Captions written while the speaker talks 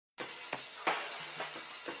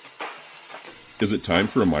Is it time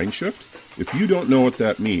for a mind shift? If you don't know what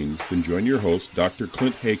that means, then join your host, Dr.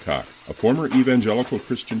 Clint Haycock, a former evangelical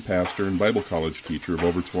Christian pastor and Bible college teacher of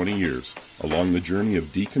over 20 years, along the journey of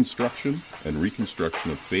deconstruction and reconstruction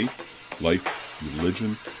of faith, life,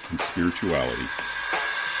 religion, and spirituality.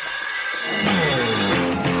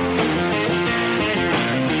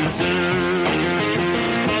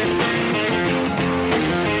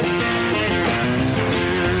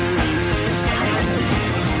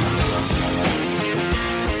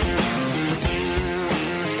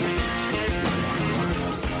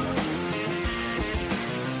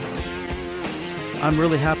 I'm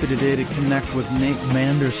really happy today to connect with Nate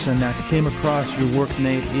Manderson. I came across your work,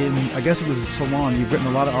 Nate, in, I guess it was a Salon. You've written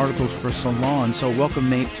a lot of articles for Salon. So welcome,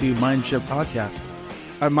 Nate, to Mind Shift Podcast.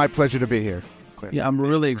 My pleasure to be here, Clint. Yeah, I'm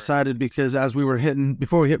really excited because as we were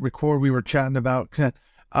before we hit record, we were chatting about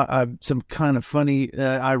some kind of funny,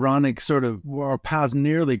 ironic sort of, our paths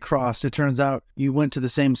nearly crossed. It turns out you went to the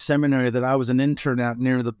same seminary that I was an intern at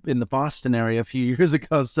in the Boston area a few years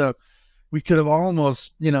ago. So we could have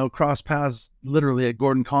almost, crossed paths literally at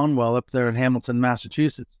Gordon Conwell up there in Hamilton,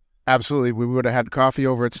 Massachusetts. Absolutely. We would have had coffee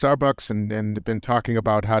over at Starbucks and been talking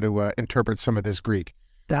about how to interpret some of this Greek.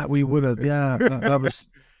 That we would have, yeah. I was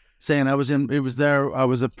saying I was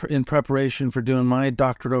in preparation for doing my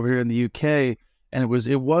doctorate over here in the UK, and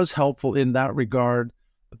it was helpful in that regard.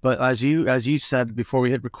 But as you said before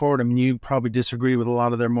we hit record, I mean, you probably disagree with a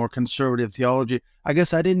lot of their more conservative theology. I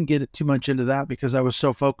guess I didn't get too much into that because I was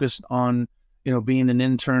so focused on, being an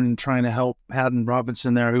intern and trying to help Haddon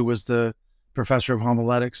Robinson there, who was the professor of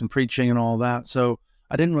homiletics and preaching and all that. So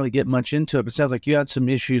I didn't really get much into it. But it sounds like you had some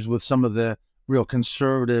issues with some of the real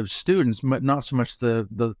conservative students, but not so much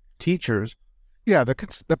the teachers. Yeah,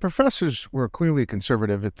 the professors were clearly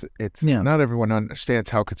conservative. It's Not everyone understands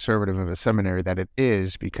how conservative of a seminary that it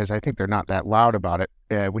is, because I think they're not that loud about it.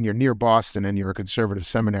 When you're near Boston and you're a conservative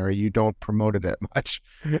seminary, you don't promote it that much,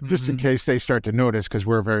 just in case they start to notice, because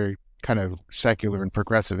we're a very kind of secular and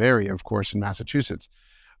progressive area, of course, in Massachusetts.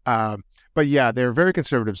 But yeah, they're a very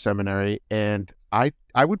conservative seminary, and I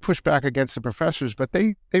would push back against the professors, but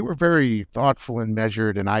they were very thoughtful and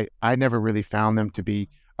measured, and I never really found them to be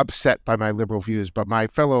upset by my liberal views. But my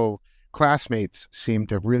fellow classmates seemed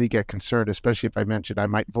to really get concerned, especially if I mentioned I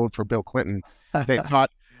might vote for Bill Clinton. They thought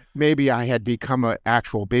maybe I had become an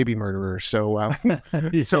actual baby murderer. So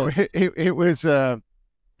so it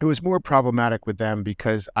was more problematic with them,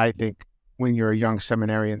 because I think when you're a young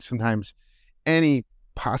seminarian, sometimes any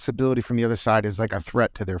possibility from the other side is like a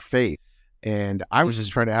threat to their faith. And I was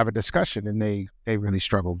just trying to have a discussion, and they really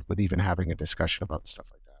struggled with even having a discussion about stuff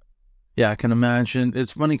like that. Yeah, I can imagine.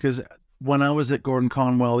 It's funny because when I was at Gordon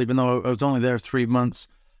Conwell, even though I was only there 3 months,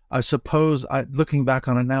 I suppose, looking back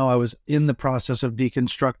on it now, I was in the process of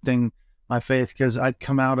deconstructing my faith, because I'd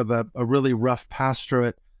come out of a really rough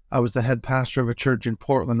pastorate. I was the head pastor of a church in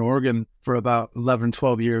Portland, Oregon for about 11,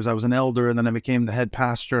 12 years. I was an elder, and then I became the head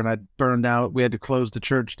pastor, and I'd burned out. We had to close the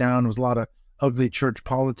church down. There was a lot of ugly church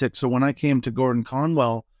politics. So when I came to Gordon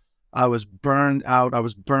Conwell, I was burned out. I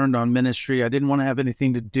was burned on ministry. I didn't want to have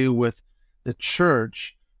anything to do with the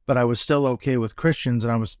church, but I was still okay with Christians.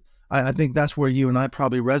 And I think that's where you and I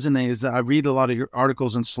probably resonate, is that I read a lot of your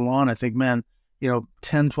articles in Salon. I think, man,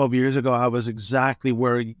 10, 12 years ago, I was exactly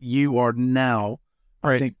where you are now.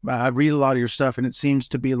 Right. I think I read a lot of your stuff, and it seems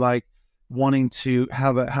to be like wanting to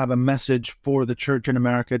have a message for the church in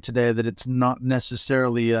America today, that it's not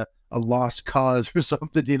necessarily a lost cause or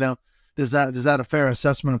something, Is that a fair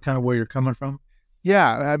assessment of kind of where you're coming from?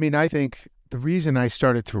 Yeah, I mean, I think the reason I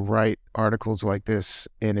started to write articles like this,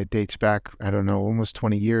 and it dates back, I don't know, almost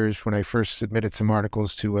 20 years, when I first submitted some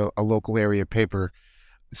articles to a local area paper,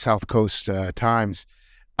 South Coast Times.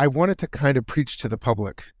 I wanted to kind of preach to the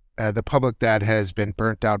public that has been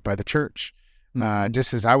burnt out by the church,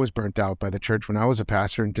 just as I was burnt out by the church when I was a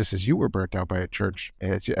pastor, and just as you were burnt out by a church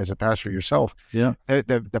as a pastor yourself. Yeah,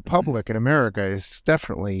 the public in America is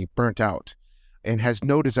definitely burnt out and has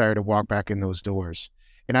no desire to walk back in those doors.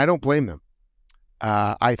 And I don't blame them.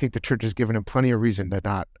 I think the church has given them plenty of reason to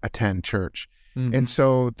not attend church. Mm-hmm. And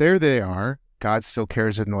so there they are. God still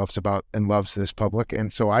cares and loves this public.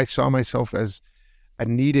 And so I saw myself as a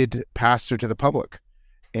needed pastor to the public.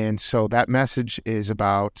 And so that message is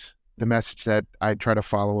about the message that I try to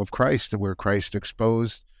follow of Christ, where Christ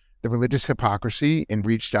exposed the religious hypocrisy and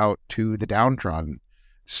reached out to the downtrodden.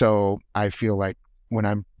 So I feel like when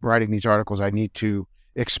I'm writing these articles, I need to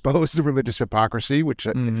expose the religious hypocrisy, which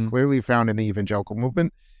is clearly found in the evangelical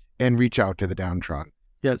movement, and reach out to the downtrodden.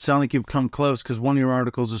 Yeah, it sounds like you've come close, because one of your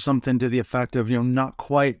articles is something to the effect of, not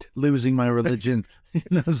quite losing my religion.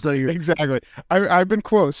 So you're exactly. I've been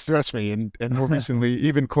close, trust me, and more recently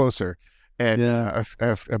even closer. and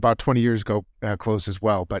about 20 years ago closed as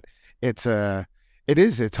well. But it's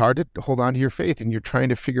hard to hold on to your faith, and you're trying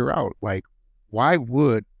to figure out, like, why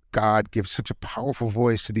would God give such a powerful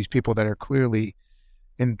voice to these people that are clearly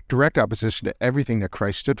in direct opposition to everything that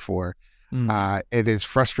Christ stood for? It is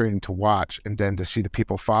frustrating to watch, and then to see the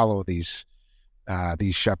people follow these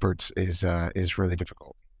shepherds is really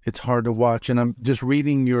difficult. It's hard to watch. And I'm just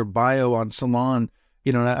reading your bio on Salon,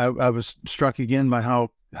 and I was struck again by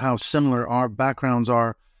how similar our backgrounds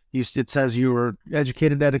are. It says you were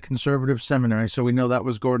educated at a conservative seminary, so we know that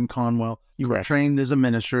was Gordon Conwell. You were trained as a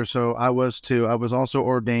minister, so I was too. I was also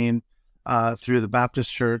ordained through the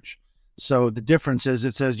Baptist Church. So the difference is,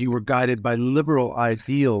 it says you were guided by liberal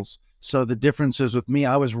ideals. So the difference is, with me,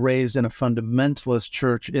 I was raised in a fundamentalist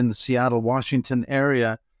church in the Seattle, Washington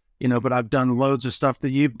area, but I've done loads of stuff that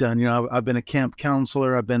you've done. I've been a camp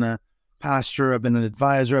counselor, I've been a pastor, I've been an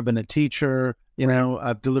advisor, I've been a teacher.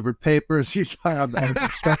 I've delivered papers. I'm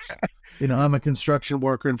a construction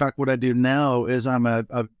worker. In fact, what I do now is I'm a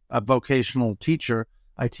vocational teacher.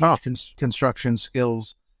 I teach construction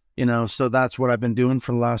skills, so that's what I've been doing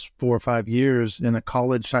for the last 4 or 5 years in a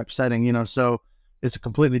college type setting, so it's a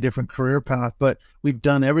completely different career path, but we've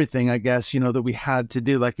done everything, I guess, that we had to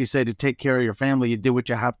do. Like you say, to take care of your family, you do what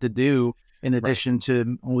you have to do in addition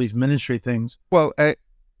to all these ministry things. Well,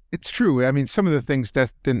 it's true. I mean, some of the things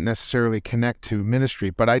that didn't necessarily connect to ministry,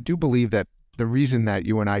 but I do believe that the reason that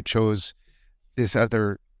you and I chose this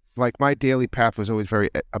other, like, my daily path was always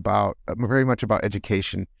very much about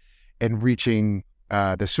education and reaching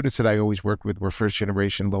the students that I always worked with were first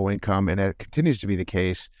generation, low income, and it continues to be the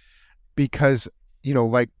case because,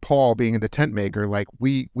 like Paul being the tent maker, like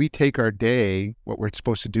we take our day, what we're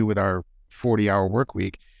supposed to do with our 40-hour work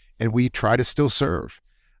week, and we try to still serve.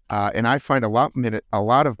 And I find a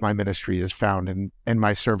lot of my ministry is found in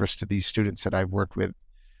my service to these students that I've worked with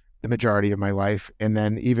the majority of my life. And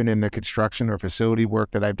then even in the construction or facility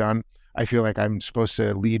work that I've done, I feel like I'm supposed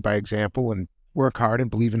to lead by example and work hard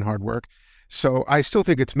and believe in hard work. So I still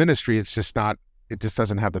think it's ministry. It's just not, it just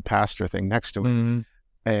doesn't have the pastor thing next to it. Mm-hmm.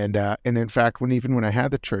 And in fact, when I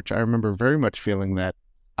had the church, I remember very much feeling that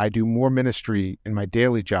I do more ministry in my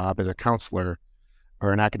daily job as a counselor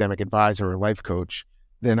or an academic advisor or a life coach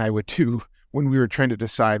than I would do when we were trying to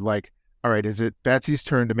decide, like, all right, is it Betsy's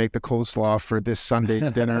turn to make the coleslaw for this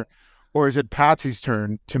Sunday's dinner, or is it Patsy's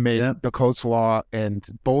turn to make the coleslaw? And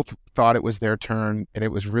both thought it was their turn, and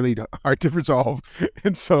it was really hard to resolve.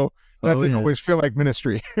 And so that didn't always feel like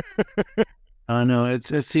ministry. I know. It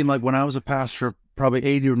seemed like when I was a pastor, probably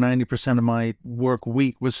 80 or 90% of my work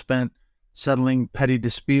week was spent settling petty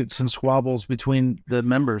disputes and squabbles between the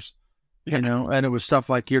members. And it was stuff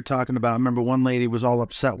like you're talking about. I remember one lady was all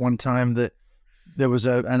upset one time that there was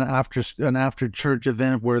an after church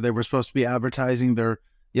event where they were supposed to be advertising their,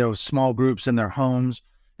 small groups in their homes.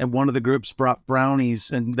 And one of the groups brought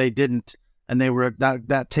brownies and they didn't. And they were,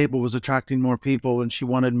 that table was attracting more people. And she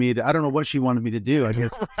wanted me to, I don't know what she wanted me to do. I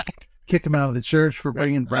guess kick them out of the church for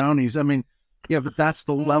bringing brownies. I mean, but that's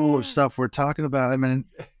the level of stuff we're talking about. I mean,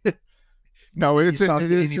 no, it's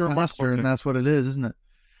your pastor, and that's what it is, isn't it?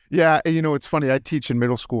 Yeah, it's funny. I teach in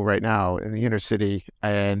middle school right now in the inner city,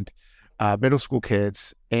 and middle school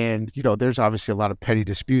kids, and there's obviously a lot of petty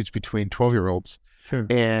disputes between 12-year-olds. Sure.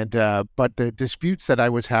 And but the disputes that I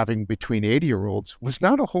was having between 80-year-olds was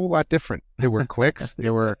not a whole lot different. There were cliques.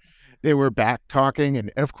 They were back talking,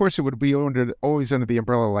 and of course it would be always under the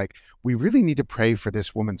umbrella, like, we really need to pray for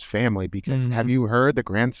this woman's family because have you heard the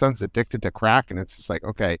grandson's addicted to crack? And it's just like,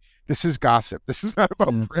 okay, this is gossip. This is not about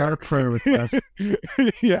prayer. It's not a prayer request.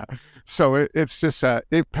 Yeah. So it's just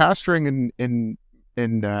pastoring in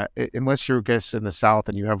unless you're, I guess, in the South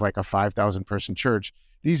and you have like a 5,000 person church.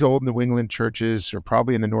 These old New England churches, or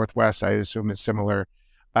probably in the Northwest, I assume it's similar.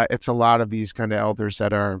 It's a lot of these kind of elders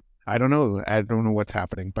that are, I don't know what's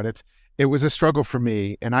happening, but it was a struggle for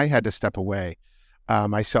me, and I had to step away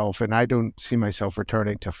myself, and I don't see myself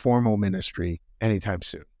returning to formal ministry anytime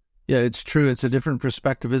soon. Yeah, it's true. It's a different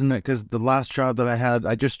perspective, isn't it? Because the last job that I had,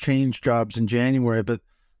 I just changed jobs in January, but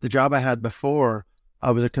the job I had before,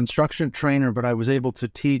 I was a construction trainer, but I was able to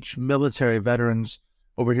teach military veterans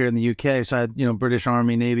over here in the UK. So I had, British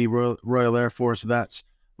Army, Navy, Royal Air Force vets,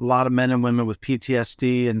 a lot of men and women with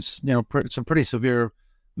PTSD and, some pretty severe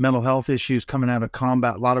mental health issues coming out of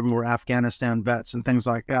combat. A lot of them were Afghanistan vets and things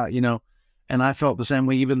like that, and I felt the same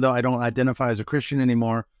way, even though I don't identify as a Christian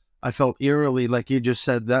anymore. I felt eerily, like you just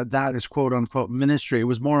said, that is quote unquote ministry. It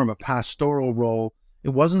was more of a pastoral role. It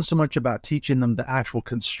wasn't so much about teaching them the actual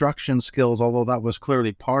construction skills, although that was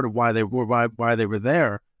clearly part of why they were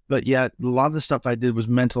there. But yet a lot of the stuff I did was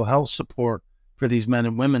mental health support for these men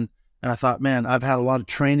and women. And I thought, man, I've had a lot of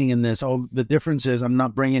training in this. Oh, the difference is I'm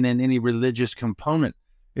not bringing in any religious component.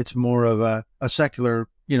 It's more of a secular,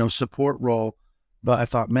 support role. But I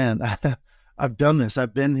thought, man, I've done this.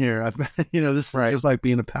 I've been here. This Right. is like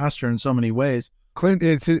being a pastor in so many ways. Clint,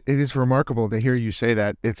 it is remarkable to hear you say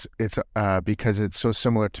that. It's because it's so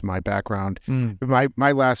similar to my background.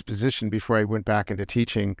 My last position before I went back into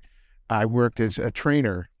teaching, I worked as a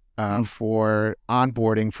trainer for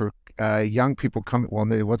onboarding for young people coming.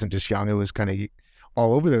 Well, it wasn't just young; it was kind of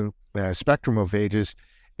all over the spectrum of ages.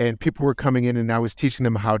 And people were coming in, and I was teaching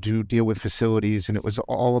them how to deal with facilities, and it was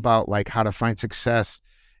all about like how to find success.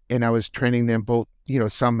 And I was training them both.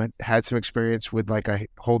 Some had some experience with like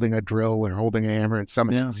holding a drill or holding a hammer, and some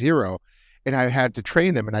had zero. And I had to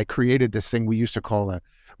train them, and I created this thing we used to call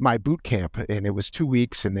my boot camp, and it was 2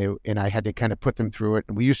 weeks, and I had to kind of put them through it.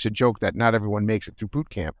 And we used to joke that not everyone makes it through boot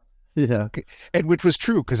camp. Yeah, and which was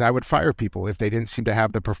true, because I would fire people if they didn't seem to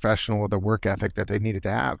have the professional or the work ethic that they needed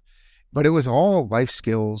to have. But it was all life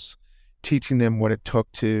skills, teaching them what it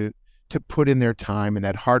took to put in their time, and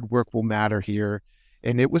that hard work will matter here.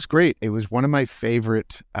 And it was great. It was one of my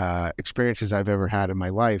favorite experiences I've ever had in my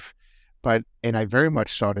life. And I very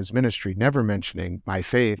much saw it as ministry, never mentioning my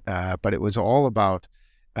faith, but it was all about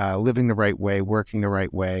living the right way, working the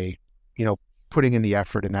right way, putting in the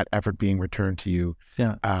effort, and that effort being returned to you.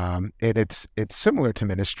 Yeah. And it's similar to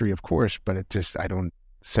ministry, of course, but I don't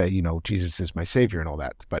say, Jesus is my savior and all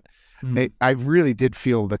that. But I really did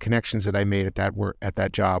feel the connections that I made at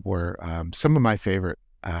that job were some of my favorite.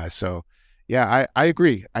 So yeah, I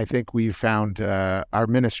agree. I think we found our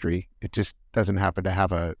ministry. It just doesn't happen to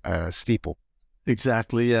have a steeple.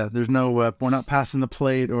 Exactly. Yeah. There's no, we're not passing the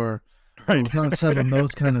plate or we're not settling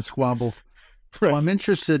those kind of squabbles. Right. Well, I'm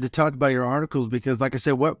interested to talk about your articles because, like I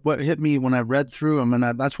said, what hit me when I read through them,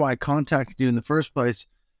 and that's why I contacted you in the first place,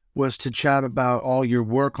 was to chat about all your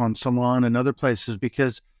work on Salon and other places.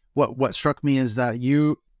 Because what struck me is that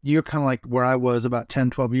you're kind of like where I was about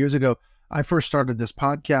 10, 12 years ago. I first started this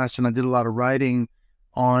podcast, and I did a lot of writing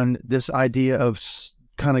on this idea of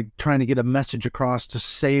kind of trying to get a message across to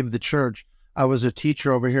save the church. I was a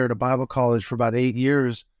teacher over here at a Bible college for about 8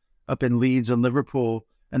 years up in Leeds and Liverpool.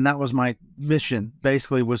 And that was my mission,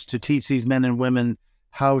 basically, was to teach these men and women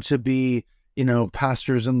how to be,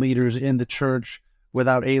 pastors and leaders in the church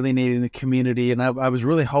without alienating the community. And I was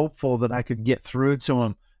really hopeful that I could get through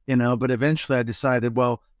to them, but eventually I decided,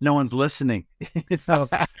 well, no one's listening. Right. And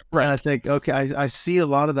I think, okay, I see a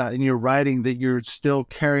lot of that in your writing, that you're still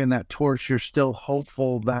carrying that torch. You're still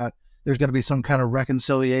hopeful that there's going to be some kind of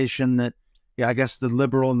reconciliation, that, I guess the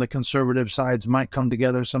liberal and the conservative sides might come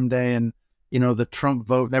together someday. And the Trump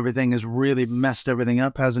vote and everything has really messed everything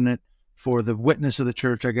up, hasn't it, for the witness of the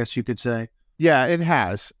church, I guess you could say. Yeah, it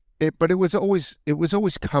has. But it was always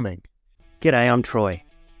coming. G'day, I'm Troy.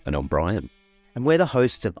 And I'm Brian. And we're the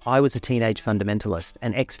hosts of I Was a Teenage Fundamentalist,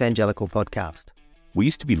 an ex-evangelical podcast. We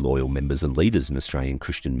used to be loyal members and leaders in Australian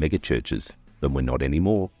Christian megachurches, but we're not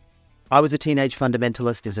anymore. I Was a Teenage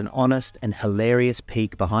Fundamentalist is an honest and hilarious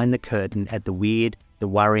peek behind the curtain at the weird, the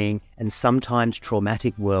worrying, and sometimes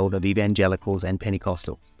traumatic world of evangelicals and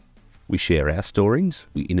Pentecostals. We share our stories,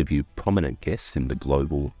 we interview prominent guests in the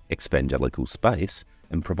global ex-evangelical space,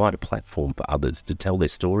 and provide a platform for others to tell their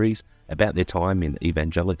stories about their time in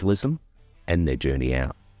evangelicalism and their journey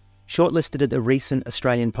out. Shortlisted at the recent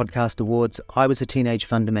Australian Podcast Awards, I Was a Teenage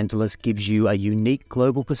Fundamentalist gives you a unique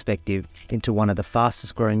global perspective into one of the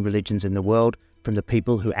fastest growing religions in the world from the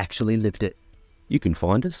people who actually lived it. You can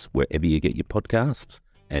find us wherever you get your podcasts,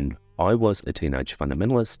 and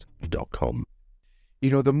iwasateenagefundamentalist.com.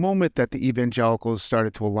 The moment that the evangelicals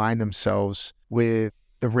started to align themselves with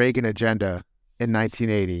the Reagan agenda in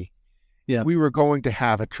 1980, we were going to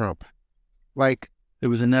have a Trump. Like, it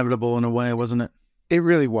was inevitable in a way, wasn't it? It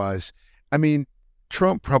really was. I mean,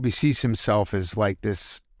 Trump probably sees himself as like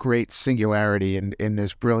this great singularity and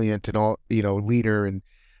this brilliant and all, leader,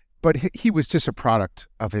 but he was just a product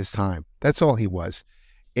of his time. That's all he was.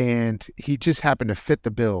 And he just happened to fit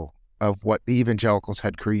the bill of what the evangelicals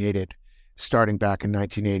had created starting back in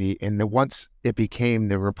 1980. And once it became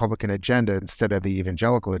the Republican agenda instead of the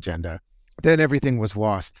evangelical agenda, then everything was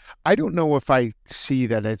lost. I don't know if I see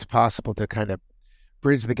that it's possible to kind of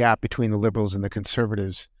bridge the gap between the liberals and the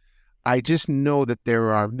conservatives. I just know that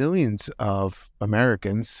there are millions of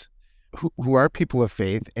Americans who are people of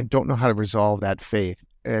faith and don't know how to resolve that faith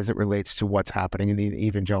as it relates to what's happening in the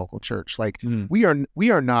evangelical church. Like, we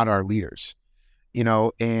are not our leaders,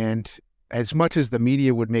 and as much as the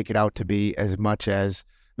media would make it out to be, as much as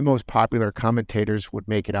the most popular commentators would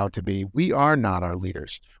make it out to be, we are not our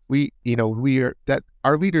leaders.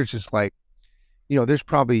 Our leaders is like, there's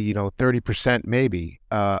probably 30% maybe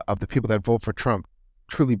of the people that vote for Trump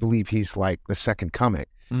truly believe he's like the second coming.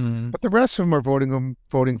 But the rest of them are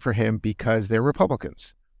voting for him because they're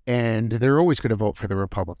Republicans, and they're always going to vote for the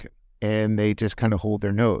Republican, and they just kind of hold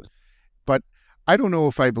their nose. But I don't know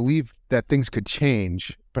if I believe that things could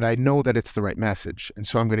change, but I know that it's the right message, and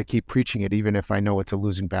so I'm going to keep preaching it, even if I know it's a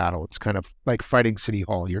losing battle. It's kind of like fighting City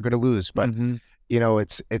Hall. You're going to lose, but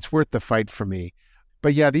it's worth the fight for me.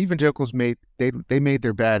 But yeah, the evangelicals made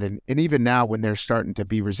their bed, and even now when they're starting to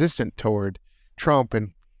be resistant toward Trump,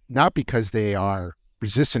 and not because they are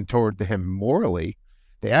resistant toward him morally,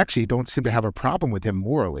 they actually don't seem to have a problem with him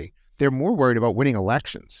morally. They're more worried about winning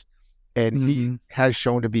elections. And he has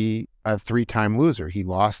shown to be a 3-time loser. He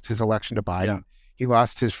lost his election to Biden. Yeah. He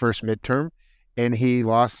lost his first midterm, and he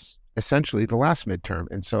lost essentially the last midterm.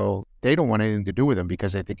 And so they don't want anything to do with him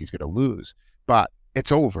because they think he's going to lose. But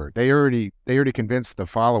it's over. They already convinced the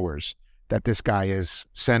followers that this guy is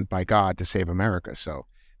sent by God to save America. So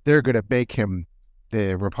they're going to make him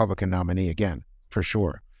the Republican nominee again, for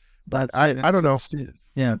sure. But I don't know.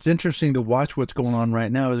 It's interesting to watch what's going on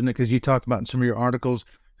right now, isn't it? Because you talk about in some of your articles,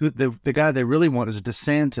 the guy they really want is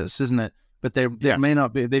DeSantis, isn't it? But they may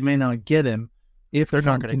not get him if they're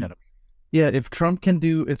not going to get him. Yeah, if Trump can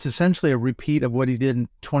do, it's essentially a repeat of what he did in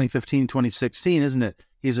 2015, 2016, isn't it?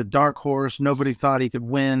 He's a dark horse. Nobody thought he could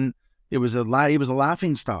win. He was a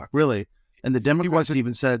laughing stock, really. And the Democrats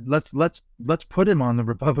even said, let's put him on the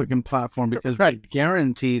Republican platform because we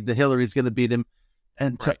guaranteed that Hillary's going to beat him.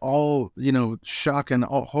 And to all, shock and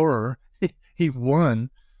all horror, he won,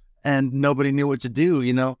 and nobody knew what to do,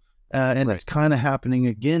 it's kind of happening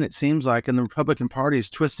again, it seems like, and the Republican Party is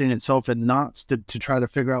twisting itself in knots to try to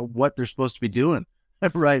figure out what they're supposed to be doing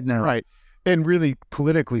right now. Right. And really,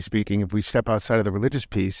 politically speaking, if we step outside of the religious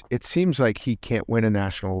piece, it seems like he can't win a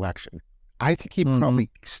national election. I think he probably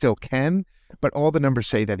still can, but all the numbers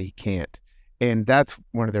say that he can't. And that's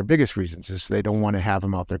one of their biggest reasons, is they don't want to have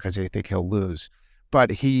him out there because they think he'll lose. But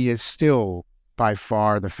he is still by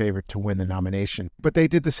far the favorite to win the nomination. But they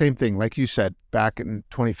did the same thing. Like you said, back in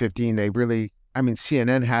 2015,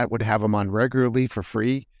 CNN would have him on regularly for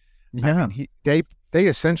free. Yeah. They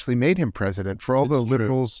essentially made him president for all the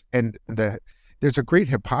liberals, and there's a great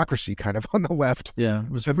hypocrisy kind of on the left. Yeah, it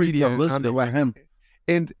was free publicity with him.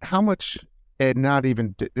 And how much, and not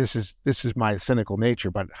even, this is my cynical nature,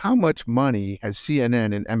 but how much money has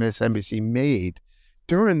CNN and MSNBC made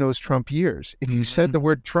during those Trump years? If you said the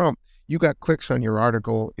word Trump, you got clicks on your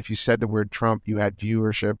article. If you said the word Trump, you had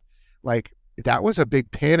viewership. Like, that was a big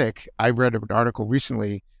panic. I read an article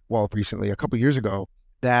recently, a couple years ago,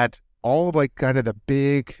 that all of kind of the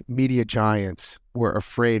big media giants were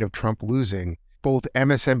afraid of Trump losing, both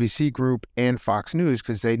MSNBC Group and Fox News,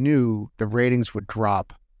 because they knew the ratings would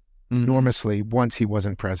drop enormously once he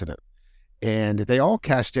wasn't president. And they all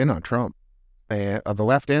cashed in on Trump, of the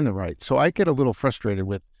left and the right. So I get a little frustrated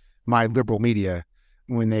with my liberal media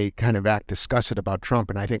when they kind of act disgusted about Trump.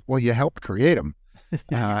 And I think, well, you helped create him.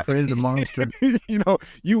 Created the monster.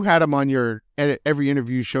 You had him on your every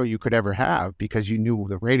interview show you could ever have because you knew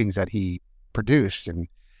the ratings that he produced. And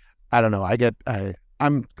I don't know.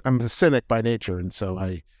 I'm a cynic by nature, and so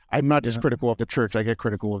I'm not just critical of the church. I get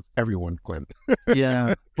critical of everyone, Clint.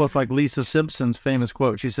 Yeah. Well, it's like Lisa Simpson's famous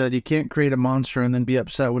quote. She said, "You can't create a monster and then be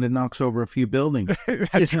upset when it knocks over a few buildings."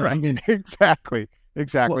 That's right. I mean, exactly.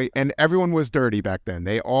 Well, and everyone was dirty back then.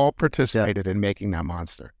 They all participated in making that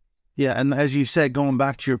monster. Yeah, and as you said, going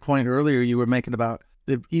back to your point earlier, you were making about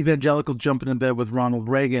the evangelical jumping in bed with Ronald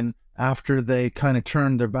Reagan after they kind of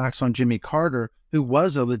turned their backs on Jimmy Carter, who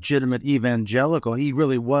was a legitimate evangelical. He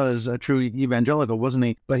really was a true evangelical, wasn't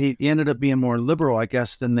he? But he ended up being more liberal, I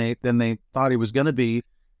guess, than they thought he was going to be,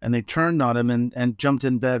 and they turned on him and jumped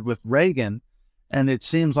in bed with Reagan. And it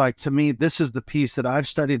seems like, to me, this is the piece that I've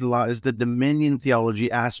studied a lot, is the dominion theology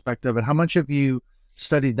aspect of it. How much have you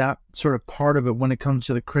studied that sort of part of it when it comes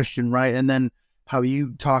to the Christian right? And then how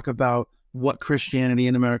you talk about what Christianity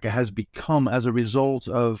in America has become as a result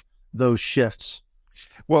of those shifts.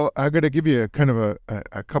 Well, I'm going to give you a kind of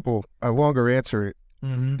a longer answer.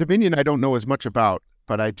 Dominion I don't know as much about,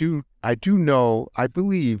 but I do know, I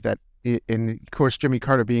believe that in of course, Jimmy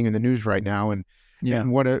Carter being in the news right now, and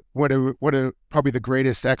what a probably the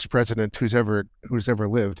greatest ex-president who's ever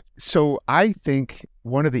lived. So I think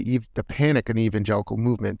one of the panic in the evangelical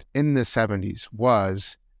movement in the 70s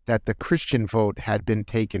was that the Christian vote had been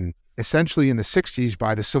taken essentially in the 60s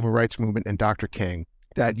by the civil rights movement and Dr. King,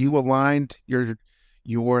 that you aligned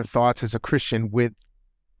your thoughts as a Christian with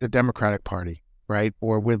the Democratic Party, right?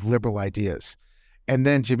 Or with liberal ideas. And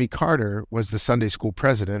then Jimmy Carter was the Sunday school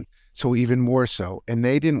president. So even more so. And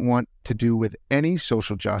they didn't want to do with any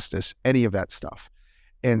social justice, any of that stuff.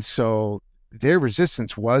 And so their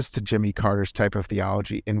resistance was to Jimmy Carter's type of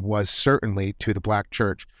theology and was certainly to the Black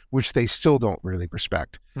church, which they still don't really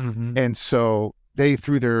respect. Mm-hmm. And so they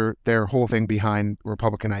threw their whole thing behind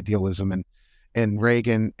Republican idealism and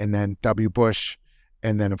Reagan, and then W. Bush,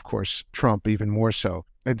 and then, of course, Trump even more so.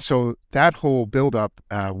 And so that whole buildup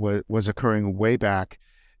was occurring way back.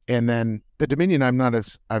 And then the Dominion, I'm not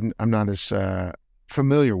as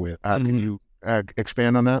familiar with. Can you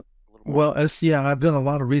expand on that? Well, I've done a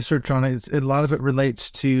lot of research on it. A lot of it relates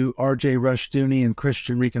to R.J. Rushdoony and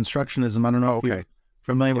Christian Reconstructionism. I don't know if you're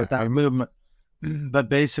familiar with that movement, but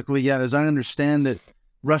basically, as I understand it,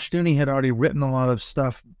 Rushdoony had already written a lot of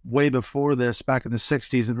stuff way before this, back in the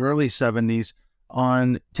 60s and early 70s,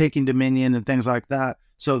 on taking dominion and things like that.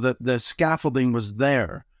 So that the scaffolding was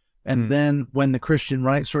there. And then when the Christian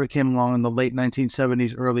right sort of came along in the late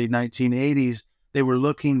 1970s, early 1980s, they were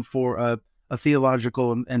looking for a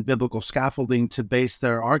theological and biblical scaffolding to base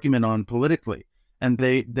their argument on politically. And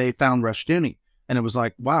they found Rushdoony. And it was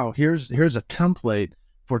like, wow, here's a template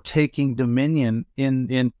for taking dominion in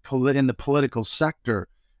the political sector.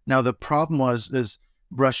 Now, the problem is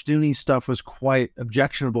Rushdoony's stuff was quite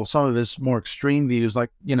objectionable. Some of his more extreme views,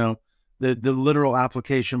 like, the literal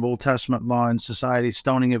application of Old Testament law in society,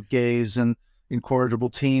 stoning of gays and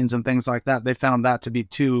incorrigible teens and things like that, they found that to be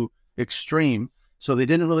too extreme. So they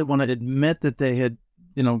didn't really want to admit that they had,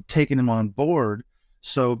 taken him on board.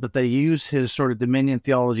 But they used his sort of dominion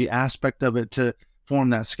theology aspect of it to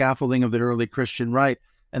form that scaffolding of the early Christian right.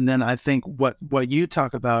 And then I think what you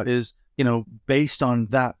talk about is, based on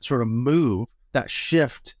that sort of move, that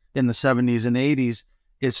shift in the 70s and 80s,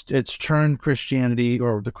 it's turned Christianity,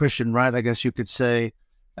 or the Christian right, I guess you could say,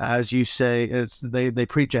 as you say, they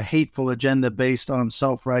preach a hateful agenda based on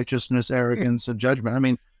self-righteousness, arrogance, and judgment. I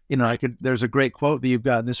mean, there's a great quote that you've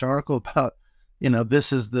got in this article about,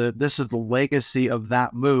 this is the legacy of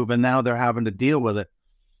that move, and now they're having to deal with it.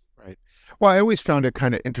 Right. Well, I always found it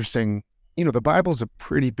kind of interesting. The Bible's a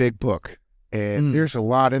pretty big book, and there's a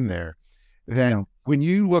lot in there that when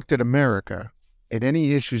you looked at America and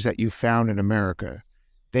any issues that you found in America,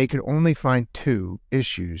 they could only find two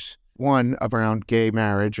issues, one around gay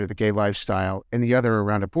marriage or the gay lifestyle, and the other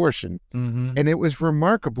around abortion. Mm-hmm. And it was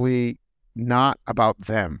remarkably not about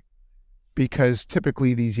them, because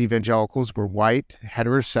typically these evangelicals were white,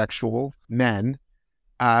 heterosexual men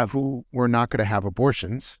who were not going to have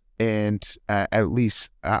abortions, and at least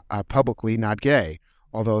publicly not gay.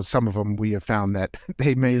 Although some of them we have found that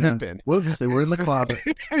they may have been. Well, they were in the closet.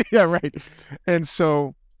 Yeah, right. And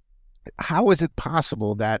so how is it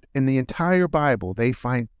possible that in the entire Bible they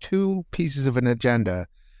find two pieces of an agenda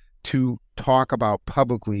to talk about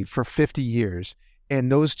publicly for 50 years,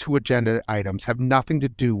 and those two agenda items have nothing to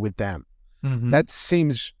do with them? Mm-hmm. That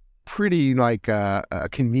seems pretty like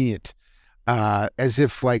convenient, as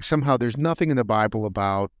if like somehow there's nothing in the Bible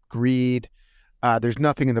about greed. There's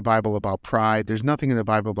nothing in the Bible about pride. There's nothing in the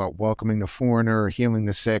Bible about welcoming the foreigner or healing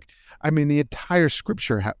the sick. I mean, the entire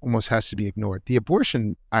scripture almost has to be ignored. The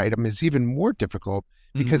abortion item is even more difficult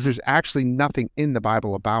because there's actually nothing in the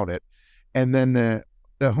Bible about it. And then the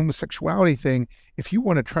homosexuality thing, if you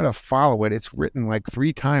want to try to follow it, it's written like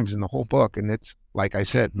 3 times in the whole book. And it's, like I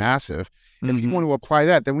said, massive. If you want to apply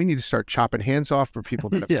that, then we need to start chopping hands off for people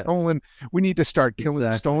that have stolen. We need to start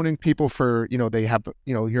stoning people for, they have,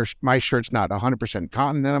 my shirt's not 100%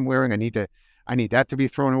 cotton that I'm wearing. I need that to be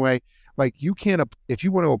thrown away. Like, you can't, if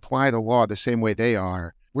you want to apply the law the same way they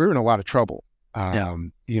are, we're in a lot of trouble.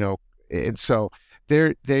 And so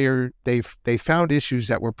they found issues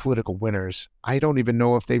that were political winners. I don't even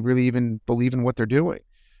know if they really even believe in what they're doing.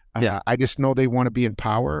 I just know they want to be in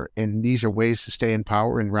power, and these are ways to stay in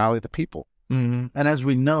power and rally the people. Mm-hmm. And as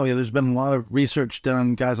we know, there's been a lot of research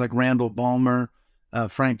done, guys like Randall Balmer,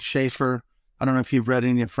 Frank Schaeffer. I don't know if you've read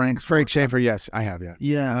any of Frank's Frank Schaeffer, yes, I have, yeah.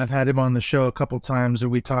 Yeah, I've had him on the show a couple times,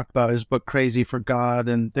 and we talked about his book, Crazy for God,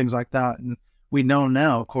 and things like that. And we know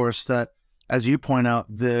now, of course, that, as you point out,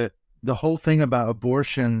 the whole thing about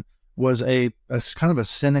abortion was a kind of a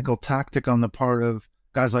cynical tactic on the part of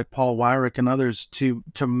guys like Paul Weyrich and others to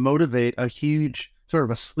motivate a huge sort of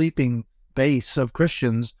a sleeping base of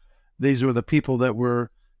Christians. These were the people that were,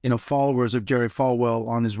 followers of Jerry Falwell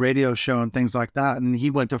on his radio show and things like that. And he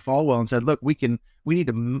went to Falwell and said, look, we need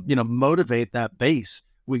to, motivate that base.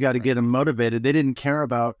 We got to get them motivated. They didn't care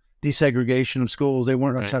about desegregation of schools. They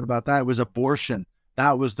weren't upset about that. It was abortion.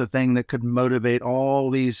 That was the thing that could motivate all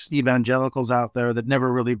these evangelicals out there that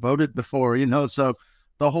never really voted before, So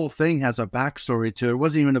the whole thing has a backstory to it. It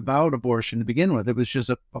wasn't even about abortion to begin with. It was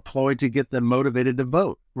just a ploy to get them motivated to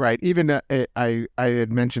vote. Right. Even I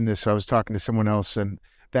had mentioned this. I was talking to someone else, and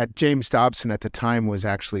that James Dobson at the time was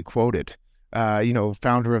actually quoted.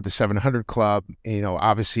 Founder of the 700 Club,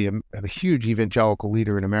 obviously a huge evangelical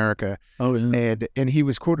leader in America. Oh, yeah. And he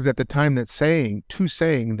was quoted at the time that saying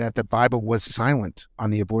that the Bible was silent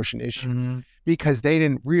on the abortion issue because they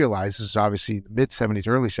didn't realize, this is obviously the mid-'70s,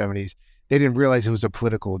 early 70s, they didn't realize it was a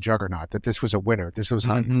political juggernaut, that this was a winner. This was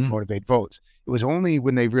how you could motivate votes. It was only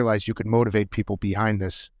when they realized you could motivate people behind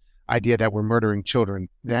this idea that we're murdering children,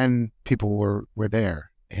 then people were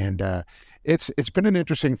there. And it's been an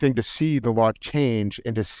interesting thing to see the law change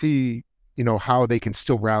and to see, how they can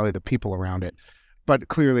still rally the people around it. But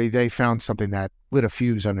clearly they found something that lit a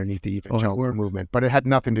fuse underneath the evangelical movement. But it had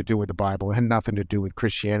nothing to do with the Bible. It had nothing to do with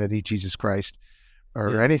Christianity, Jesus Christ,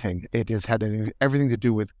 or anything. It just had everything to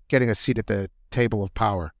do with getting a seat at the table of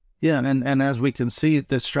power. Yeah, and as we can see,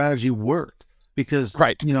 the strategy worked because,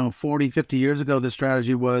 40, 50 years ago, the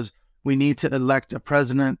strategy was we need to elect a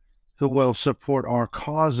president who will support our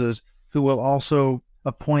causes, who will also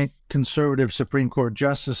appoint conservative Supreme Court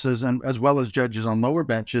justices and as well as judges on lower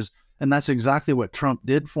benches. And that's exactly what Trump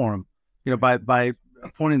did for him. By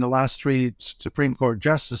appointing the last 3 Supreme Court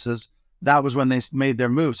justices, that was when they made their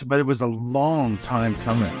moves. But it was a long time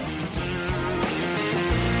coming.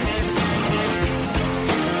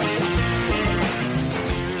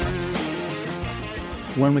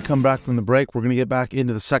 When we come back from the break, we're going to get back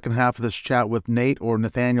into the second half of this chat with Nate, or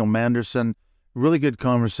Nathaniel Manderson. Really good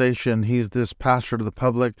conversation. He's this pastor to the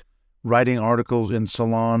public, writing articles in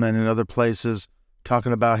Salon and in other places,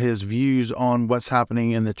 talking about his views on what's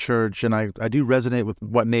happening in the church. And I do resonate with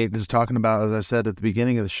what Nate is talking about. As I said at the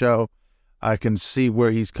beginning of the show, I can see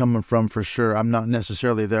where he's coming from for sure. I'm not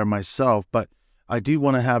necessarily there myself, but I do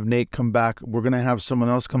want to have Nate come back. We're going to have someone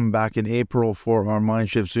else coming back in April for our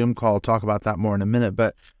Mindshift Zoom call. I'll talk about that more in a minute,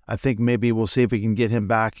 but I think maybe we'll see if we can get him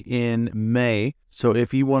back in May. So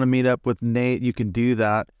if you want to meet up with Nate, you can do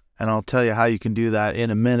that, and I'll tell you how you can do that in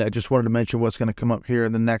a minute. I just wanted to mention what's going to come up here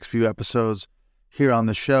in the next few episodes here on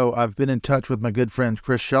the show. I've been in touch with my good friend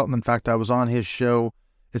Chris Shelton. In fact, I was on his show.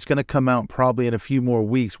 It's going to come out probably in a few more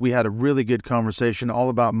weeks. We had a really good conversation all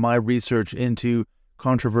about my research into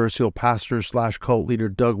controversial pastor/cult leader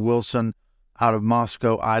Doug Wilson out of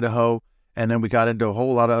Moscow, Idaho. And then we got into a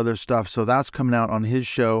whole lot of other stuff. So that's coming out on his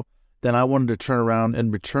show. Then I wanted to turn around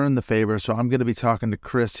and return the favor. So I'm going to be talking to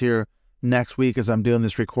Chris here next week as I'm doing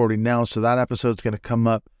this recording now. So that episode's going to come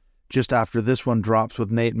up just after this one drops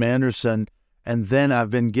with Nate Manderson. And then I've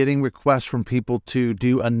been getting requests from people to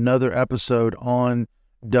do another episode on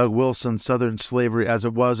Doug Wilson, Southern Slavery as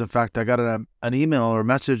It Was. In fact, I got an email or a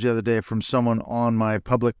message the other day from someone on my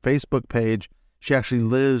public Facebook page. She actually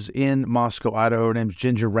lives in Moscow, Idaho. Her name's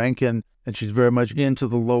Ginger Rankin, and she's very much into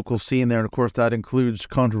the local scene there. And of course, that includes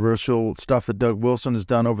controversial stuff that Doug Wilson has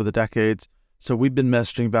done over the decades. So we've been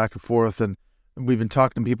messaging back and forth, and we've been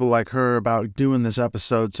talking to people like her about doing this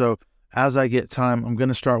episode. So as I get time, I'm going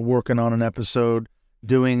to start working on an episode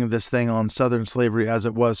doing this thing on Southern Slavery as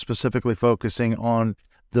It Was, specifically focusing on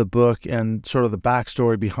the book and sort of the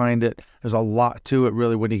backstory behind it. There's a lot to it,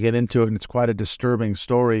 really, when you get into it, and it's quite a disturbing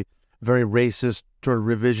story. Very racist, sort of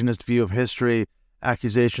revisionist view of history,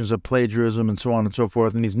 accusations of plagiarism, and so on and so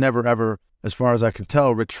forth. And he's never, ever, as far as I can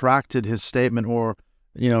tell, retracted his statement or,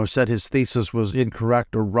 said his thesis was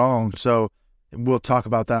incorrect or wrong. So we'll talk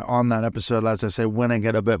about that on that episode, as I say, when I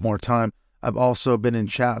get a bit more time. I've also been in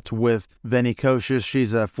chats with Veni Koshes.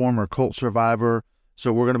 She's a former cult survivor.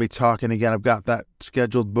 So we're going to be talking again. I've got that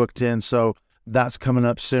scheduled, booked in. So that's coming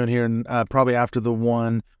up soon here, and probably after the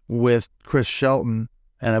one with Chris Shelton.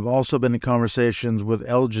 And I've also been in conversations with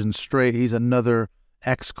Elgin Strait. He's another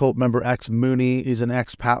ex-cult member, ex-Mooney. He's an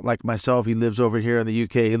expat like myself. He lives over here in the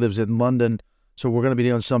UK. He lives in London. So we're going to be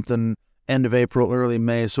doing something end of April, early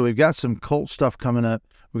May. So we've got some cult stuff coming up.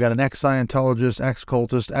 We've got an ex-Scientologist,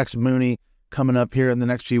 ex-cultist, ex-Mooney coming up here in the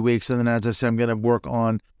next few weeks. And then, as I said, I'm going to work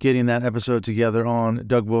on getting that episode together on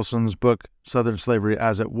Doug Wilson's book, Southern Slavery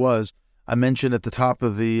as It Was. I mentioned at the top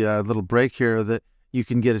of the little break here that you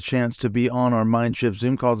can get a chance to be on our Mindshift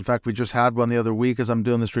Zoom calls. In fact, we just had one the other week as I'm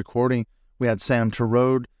doing this recording. We had Sam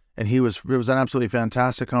Terode, and it was an absolutely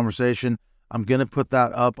fantastic conversation. I'm going to put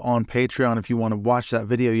that up on Patreon. If you want to watch that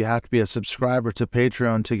video, you have to be a subscriber to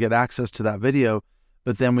Patreon to get access to that video.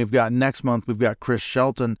 But then next month, we've got Chris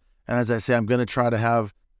Shelton. And as I say, I'm going to try to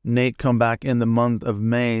have Nate come back in the month of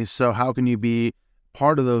May. So how can you be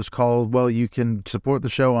part of those calls? Well, you can support the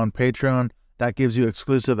show on Patreon. That gives you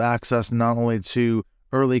exclusive access not only to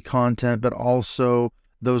early content, but also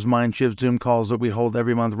those Mindshift Zoom calls that we hold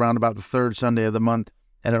every month around about the third Sunday of the month.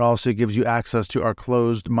 And it also gives you access to our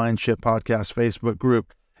closed Mindship Podcast Facebook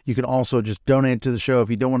group. You can also just donate to the show. If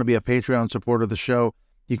you don't want to be a Patreon supporter of the show,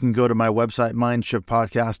 you can go to my website,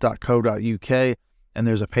 mindshippodcast.co.uk, and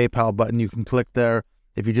there's a PayPal button. You can click there.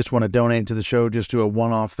 If you just want to donate to the show, just do a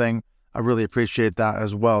one-off thing. I really appreciate that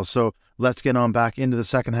as well. So let's get on back into the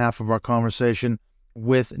second half of our conversation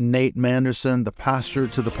with Nate Manderson, the pastor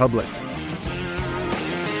to the public.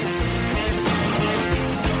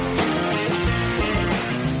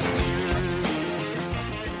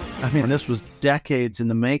 I mean, this was decades in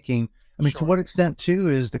the making. I mean, to what extent, too,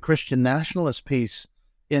 is the Christian nationalist piece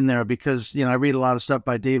in there? Because, I read a lot of stuff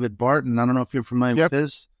by David Barton. I don't know if you're familiar with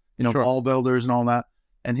his, Ball Builders and all that.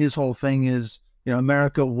 And his whole thing is,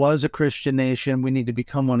 America was a Christian nation. We need to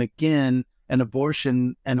become one again. And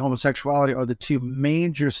abortion and homosexuality are the two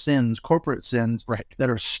major sins, corporate sins, that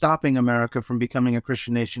are stopping America from becoming a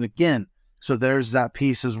Christian nation again. So there's that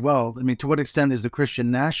piece as well. I mean, to what extent is the Christian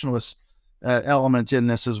nationalist element in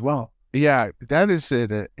this as well? Yeah, that is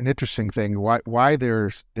an interesting thing. Why they're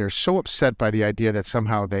so upset by the idea that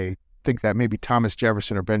somehow they think that maybe Thomas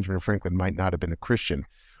Jefferson or Benjamin Franklin might not have been a Christian,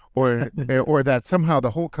 or that somehow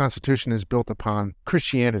the whole Constitution is built upon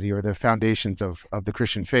Christianity or the foundations of the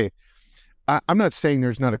Christian faith. I'm not saying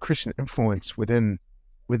there's not a Christian influence within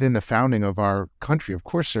the founding of our country. Of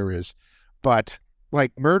course there is, but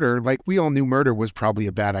like murder, like we all knew murder was probably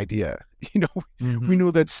a bad idea. We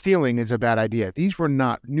knew that stealing is a bad idea. These were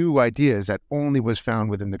not new ideas that only was found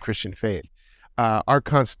within the Christian faith. Our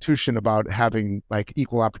Constitution about having like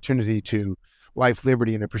equal opportunity to life,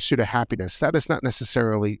 liberty, and the pursuit of happiness, that is not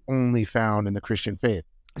necessarily only found in the Christian faith.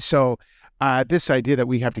 So this idea that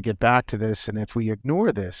we have to get back to this, and if we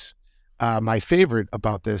ignore this, my favorite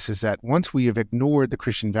about this is that once we have ignored the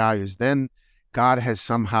Christian values, then God has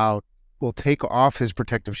somehow will take off his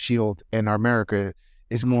protective shield and our America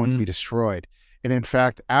is going to be destroyed. And in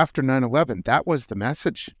fact, after 9/11, that was the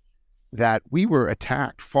message, that we were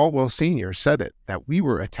attacked. Falwell Sr. said it, that we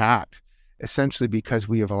were attacked essentially because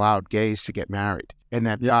we have allowed gays to get married, and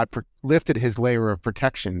that God lifted his layer of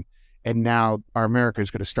protection, and now our America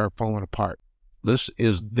is going to start falling apart. This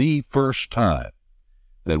is the first time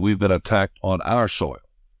that we've been attacked on our soil.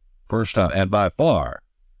 First time, and by far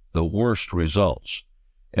the worst results.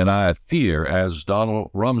 And I fear, as Donald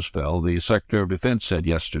Rumsfeld, the Secretary of Defense, said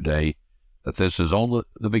yesterday, that this is only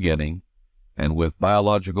the beginning, and with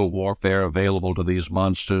biological warfare available to these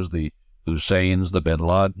monsters, the Husseins, the Bin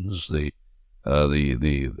Ladens, the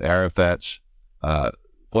Arafats,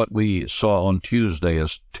 what we saw on Tuesday,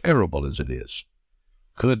 as terrible as it is,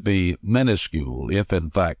 could be minuscule if in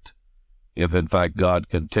fact God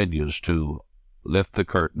continues to lift the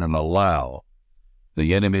curtain and allow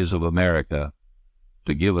the enemies of America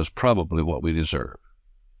to give us probably what we deserve.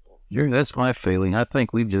 That's my feeling. I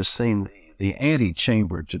think we've just seen the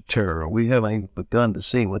antechamber to terror. We haven't even begun to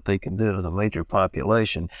see what they can do to the major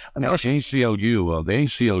population. I mean, the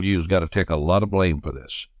ACLU's got to take a lot of blame for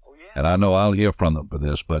this. And I know I'll hear from them for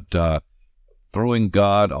this, but throwing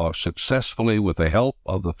God successfully with the help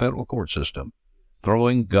of the federal court system,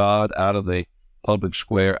 throwing God out of the public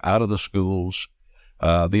square, out of the schools.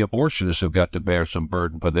 The abortionists have got to bear some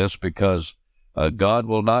burden for this, because God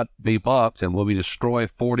will not be mocked, and when we destroy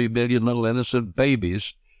 40 million little innocent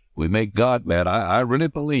babies, we make God mad. I really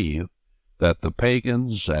believe that the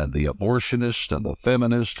pagans and the abortionists and the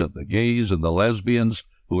feminists and the gays and the lesbians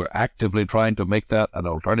who are actively trying to make that an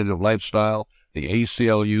alternative lifestyle, the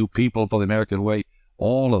ACLU, People for the American Way,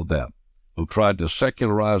 all of them who tried to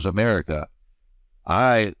secularize America,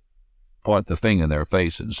 I point the finger in their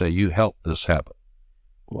face and say, you helped this happen.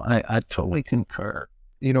 Well, I totally concur.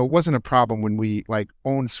 It wasn't a problem when we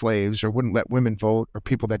owned slaves or wouldn't let women vote or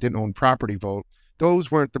people that didn't own property vote.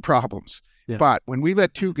 Those weren't the problems. Yeah. But when we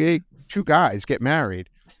let two guys get married,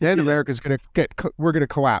 then America's we're going to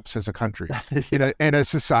collapse as a country and a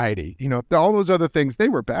society. All those other things, they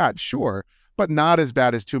were bad, sure, but not as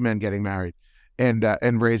bad as two men getting married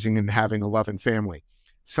and raising and having a loving family.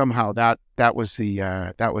 Somehow that was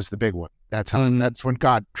the big one. That's when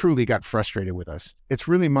God truly got frustrated with us. It's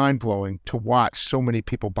really mind-blowing to watch so many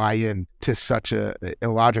people buy in to such a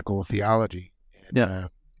illogical theology. And,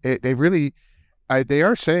 they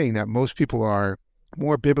are saying that most people are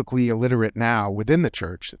more biblically illiterate now within the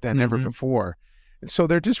church than ever before. And so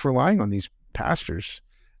they're just relying on these pastors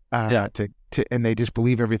and they just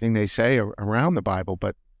believe everything they say around the Bible,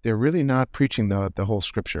 but they're really not preaching the whole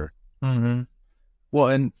scripture. Mm-hmm. Well,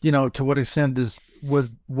 and, to what extent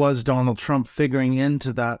was Donald Trump figuring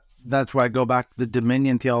into that? That's why I go back to the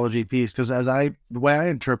dominion theology piece, because the way I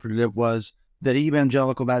interpreted it was that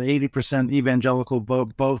 80% evangelical,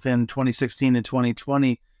 both in 2016 and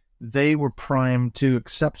 2020, they were primed to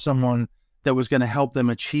accept someone that was going to help them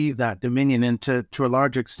achieve that dominion. And to a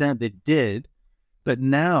large extent, they did. But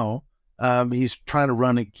now he's trying to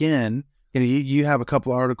run again. You have a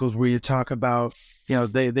couple of articles where you talk about,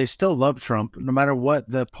 they still love Trump, no matter what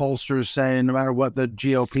the pollsters say, no matter what the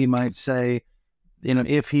GOP might say.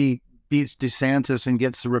 If he beats DeSantis and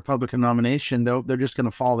gets the Republican nomination, they're just going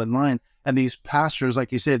to fall in line. And these pastors,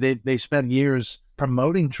 like you said, they spent years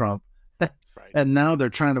promoting Trump, right. And now they're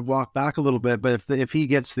trying to walk back a little bit. But if he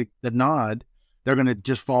gets the nod, they're going to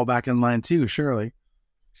just fall back in line too, surely.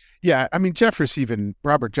 Yeah, I mean,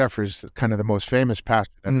 Robert Jeffress, kind of the most famous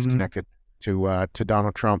pastor that is connected to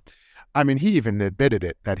Donald Trump. I mean, he even admitted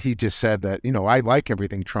it, that he just said that, I like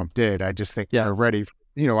everything Trump did. I just think they're ready.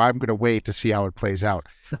 I'm going to wait to see how it plays out,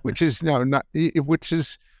 which is which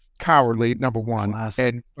is cowardly, number one.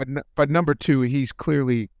 Classic. But number two, he's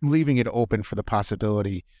clearly leaving it open for the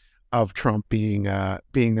possibility of Trump being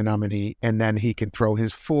the nominee, and then he can throw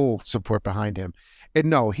his full support behind him. And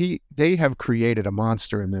no, they have created a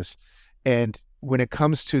monster in this. And when it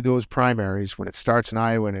comes to those primaries, when it starts in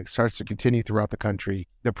Iowa and it starts to continue throughout the country,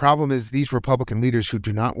 the problem is these Republican leaders who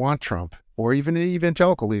do not want Trump, or even the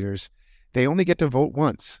evangelical leaders, they only get to vote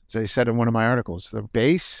once. As I said in one of my articles, the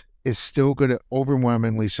base is still going to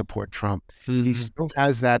overwhelmingly support Trump. Mm-hmm. He still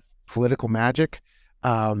has that political magic.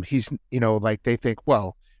 He's, they think,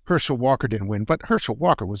 well, Herschel Walker didn't win, but Herschel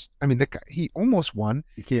Walker was, the guy, he almost won.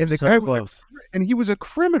 And the guy was and he was a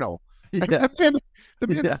criminal. Yeah. The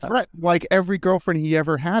man threatened like every girlfriend he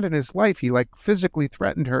ever had in his life. He physically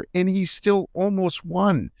threatened her, and he still almost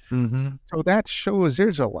won. Mm-hmm. So that shows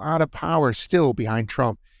there's a lot of power still behind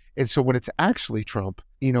Trump. And so when it's actually Trump,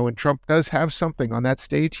 and Trump does have something on that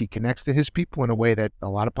stage, he connects to his people in a way that a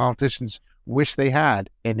lot of politicians wish they had.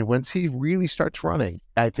 And once he really starts running,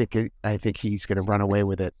 I think he's going to run away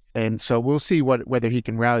with it. And so we'll see whether he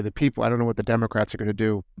can rally the people. I don't know what the Democrats are going to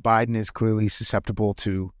do. Biden is clearly susceptible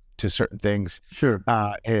to certain things. Sure.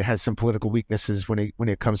 It has some political weaknesses when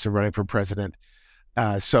it comes to running for president.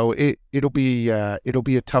 So it'll be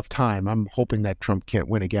a tough time. I'm hoping that Trump can't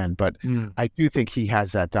win again, but I do think he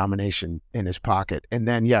has that domination in his pocket. And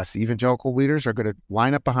then, yes, the evangelical leaders are going to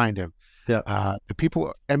line up behind him. Yeah. The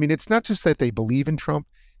people, it's not just that they believe in Trump.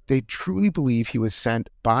 They truly believe he was sent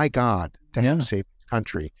by God to help save his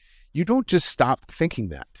country. You don't just stop thinking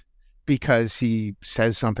that because he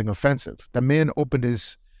says something offensive. The man opened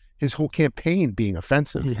his whole campaign being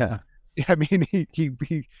offensive. Yeah. I mean,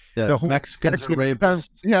 the whole Mexican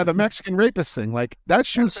rapist. Yeah, the Mexican rapist thing. That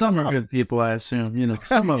should. Some are good people, I assume.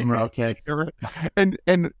 Some of them are okay.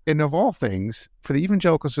 And of all things, for the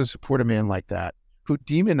evangelicals to support a man like that who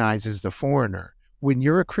demonizes the foreigner, when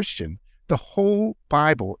you're a Christian, the whole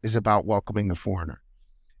Bible is about welcoming the foreigner.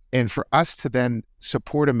 And for us to then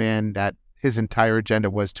support a man that his entire agenda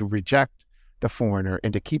was to reject the foreigner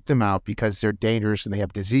and to keep them out because they're dangerous and they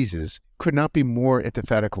have diseases could not be more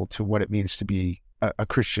antithetical to what it means to be a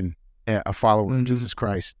Christian, a follower of Jesus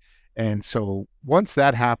Christ. And so once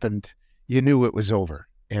that happened, you knew it was over.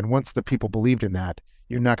 And once the people believed in that,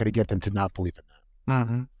 you're not going to get them to not believe in that.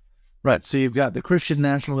 Mm-hmm. Right. So you've got the Christian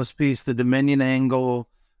nationalist piece, the dominion angle,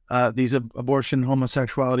 these abortion,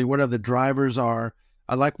 homosexuality, whatever the drivers are.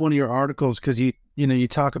 I like one of your articles because you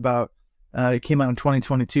talk about, it came out in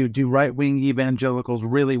 2022. Do right-wing evangelicals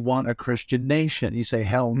really want a Christian nation? You say,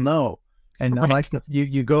 hell no. And I like that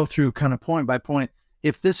you go through kind of point by point.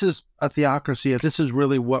 If this is a theocracy, if this is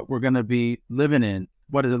really what we're going to be living in,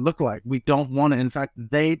 what does it look like? We don't want it. In fact,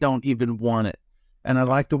 they don't even want it. And I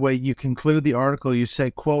like the way you conclude the article. You say,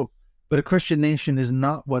 quote, but a Christian nation is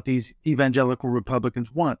not what these evangelical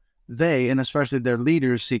Republicans want. They, and especially their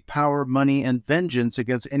leaders, seek power, money, and vengeance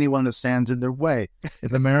against anyone that stands in their way.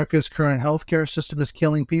 If America's current healthcare system is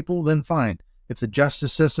killing people, then fine. If the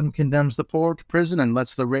justice system condemns the poor to prison and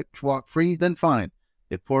lets the rich walk free, then fine.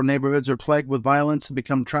 If poor neighborhoods are plagued with violence and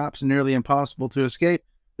become traps nearly impossible to escape,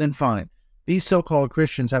 then fine. These so-called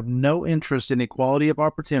Christians have no interest in equality of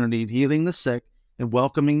opportunity, in healing the sick, in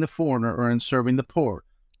welcoming the foreigner, or in serving the poor.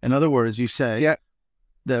 In other words, you say,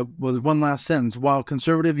 one last sentence, while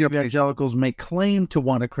conservative evangelicals may claim to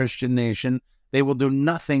want a Christian nation, they will do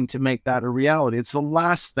nothing to make that a reality. It's the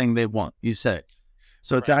last thing they want, you say.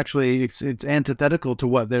 So it's actually, it's antithetical to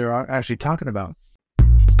what they're actually talking about.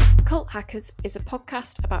 Cult Hackers is a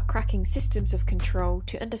podcast about cracking systems of control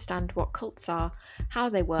to understand what cults are, how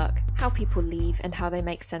they work, how people leave, and how they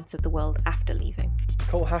make sense of the world after leaving.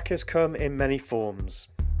 Cult hackers come in many forms.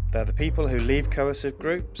 They're the people who leave coercive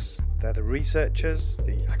groups, they're the researchers,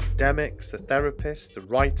 the academics, the therapists, the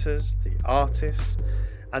writers, the artists,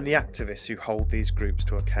 and the activists who hold these groups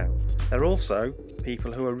to account. They're also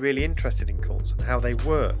people who are really interested in cults and how they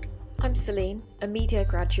work, I'm Celine, a media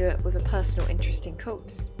graduate with a personal interest in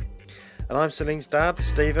cults. And I'm Celine's dad,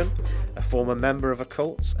 Stephen, a former member of a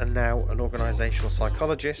cult and now an organisational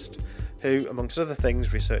psychologist who, amongst other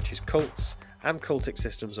things, researches cults and cultic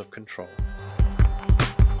systems of control.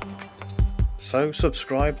 So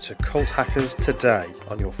subscribe to Cult Hackers today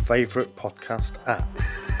on your favourite podcast app.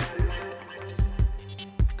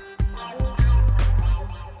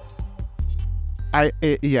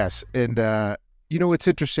 Yes, and it's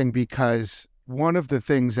interesting because one of the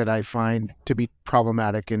things that I find to be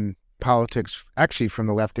problematic in politics, actually from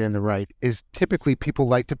the left and the right, is typically people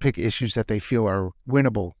like to pick issues that they feel are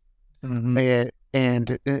winnable. Mm-hmm.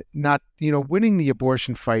 And not, winning the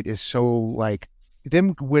abortion fight is so like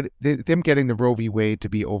them getting the Roe v. Wade to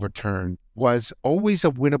be overturned was always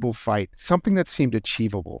a winnable fight, something that seemed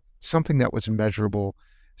achievable, something that was measurable,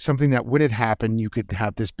 something that when it happened, you could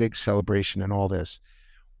have this big celebration and all this.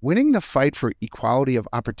 Winning the fight for equality of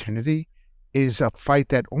opportunity is a fight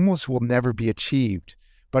that almost will never be achieved,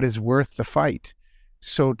 but is worth the fight.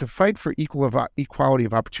 So to fight for equality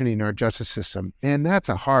of opportunity in our justice system, and that's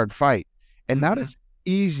a hard fight. And not as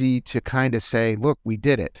easy to kind of say, look, we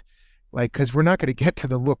did it. Like, because we're not going to get to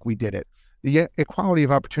the look, we did it. The equality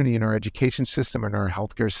of opportunity in our education system and our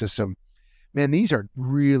healthcare system, man, these are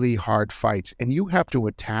really hard fights. And you have to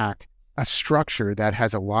attack a structure that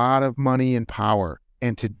has a lot of money and power.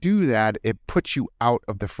 And to do that, it puts you out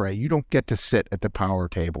of the fray. You don't get to sit at the power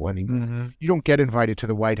table anymore. Mm-hmm. You don't get invited to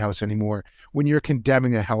the White House anymore when you're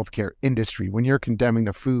condemning the healthcare industry, when you're condemning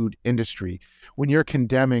the food industry, when you're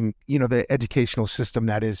condemning, the educational system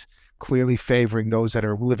that is clearly favoring those that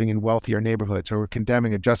are living in wealthier neighborhoods, or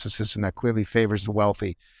condemning a justice system that clearly favors the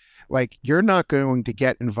wealthy. Like, you're not going to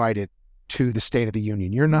get invited to the State of the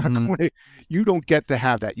Union. You're not going to, you don't get to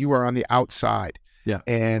have that. You are on the outside. Yeah,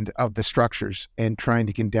 and of the structures, and trying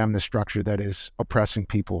to condemn the structure that is oppressing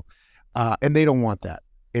people. And they don't want that.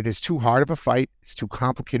 It is too hard of a fight. It's too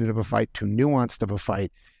complicated of a fight, too nuanced of a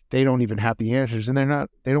fight. They don't even have the answers, and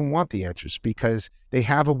they don't want the answers because they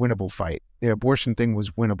have a winnable fight. The abortion thing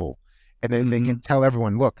was winnable. And then they can tell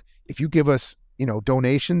everyone, look, if you give us,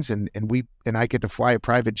 donations and I get to fly a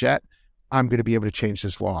private jet, I'm going to be able to change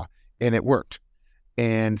this law. And it worked.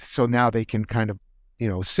 And so now they can kind of,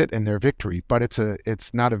 sit in their victory, but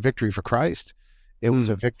it's not a victory for Christ. It was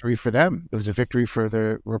a victory for them. It was a victory for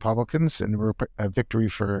the Republicans and a victory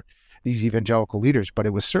for these evangelical leaders, but it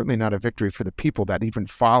was certainly not a victory for the people that even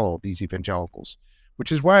follow these evangelicals,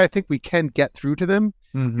 which is why I think we can get through to them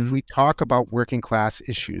if we talk about working class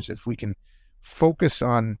issues, if we can focus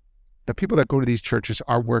on the people that go to these churches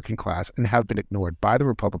are working class and have been ignored by the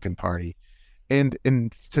Republican Party and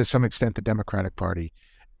to some extent the Democratic Party.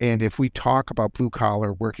 And if we talk about blue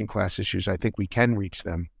collar working class issues, I think we can reach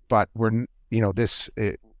them. But we're not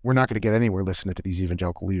going to get anywhere listening to these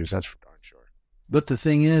evangelical leaders. That's for darn sure. But the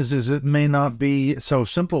thing is it may not be so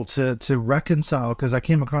simple to reconcile, because I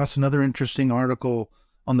came across another interesting article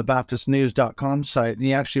on the BaptistNews.com site, and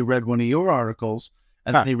he actually read one of your articles,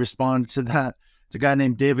 and then he responded to that. It's a guy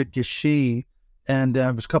named David Gashee, and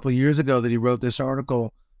it was a couple of years ago that he wrote this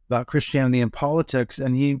article about Christianity and politics,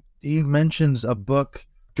 and he mentions a book,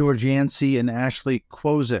 George Yancey and Ashley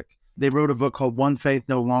Kwosick. They wrote a book called One Faith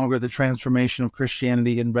No Longer, The Transformation of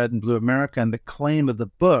Christianity in Red and Blue America. And the claim of the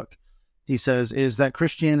book, he says, is that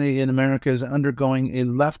Christianity in America is undergoing a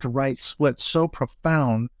left-right split so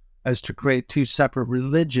profound as to create two separate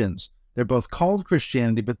religions. They're both called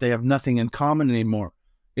Christianity, but they have nothing in common anymore.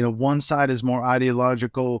 One side is more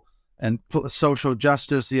ideological and social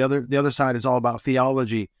justice. The other side is all about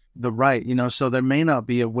theology. The right, so there may not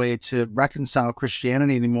be a way to reconcile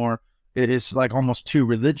Christianity anymore. It is like almost two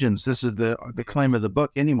religions. This is the claim of the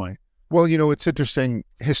book anyway. Well, it's interesting.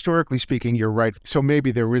 Historically speaking, you're right. So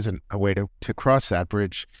maybe there isn't a way to cross that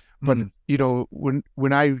bridge. But,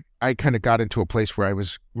 when I kind of got into a place where I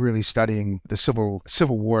was really studying the Civil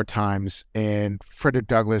War times and Frederick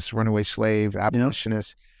Douglass, runaway slave,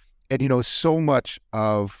 abolitionist, and, so much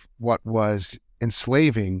of what was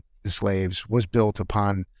enslaving the slaves was built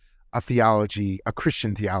upon a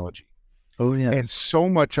Christian theology. Oh, yeah. And so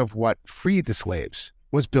much of what freed the slaves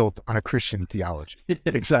was built on a Christian theology.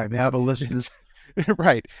 Exactly. Abolitionists.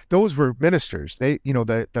 Right. Those were ministers. They,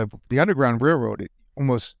 the Underground Railroad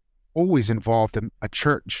almost always involved a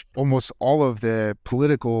church. Almost all of the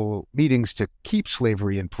political meetings to keep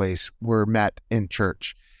slavery in place were met in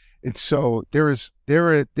church. And so there was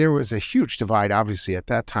a huge divide, obviously, at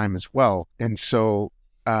that time as well. And so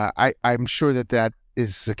I'm sure that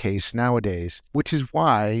is the case nowadays, which is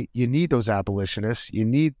why you need those abolitionists. You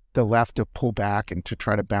need the left to pull back and to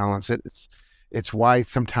try to balance it. It's why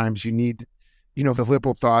sometimes you need the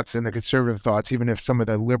liberal thoughts and the conservative thoughts, even if some of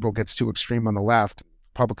the liberal gets too extreme on the left,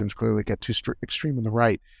 Republicans clearly get too extreme on the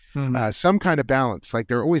right. Some kind of balance. Like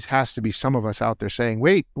there always has to be some of us out there saying,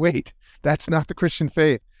 wait, that's not the Christian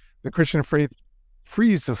faith. The Christian faith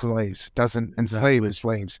frees the slaves, doesn't enslave the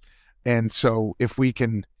slaves. And so if we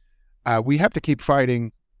can, we have to keep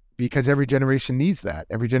fighting, because every generation needs that.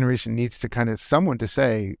 Every generation needs to kind of someone to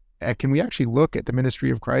say, can we actually look at the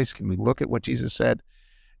ministry of Christ? Can we look at what Jesus said?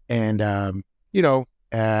 And,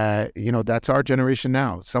 that's our generation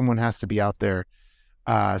now. Someone has to be out there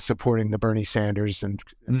supporting the Bernie Sanders and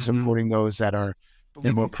supporting those that are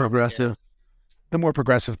the more progressive. The more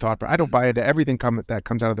progressive thought. But I don't buy into everything that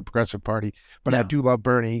comes out of the Progressive Party, but I do love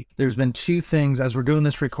Bernie. There's been two things, as we're doing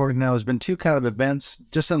this recording now, there's been two kind of events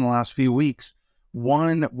just in the last few weeks.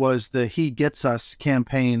 One was the He Gets Us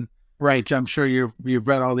campaign, right? I'm sure you've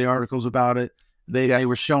read all the articles about it. They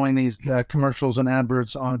were showing these commercials and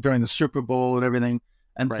adverts during the Super Bowl and everything.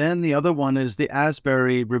 And then the other one is the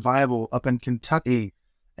Asbury revival up in Kentucky.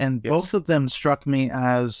 And both of them struck me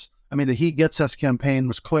as, the He Gets Us campaign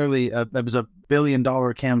was clearly, it was a $1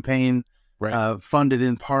 billion campaign, funded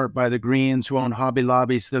in part by the Greens who own Hobby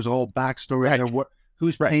Lobby. So there's a whole backstory there.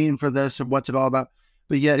 Who's paying for this and what's it all about?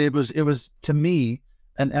 But yet it was to me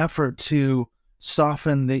an effort to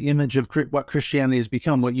soften the image of what Christianity has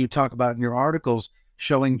become, what you talk about in your articles,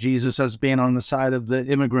 showing Jesus as being on the side of the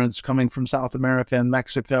immigrants coming from South America and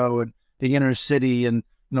Mexico and the inner city and,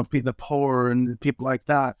 the poor and people like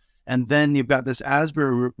that. And then you've got this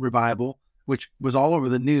Asbury revival, which was all over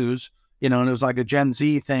the news, and it was like a Gen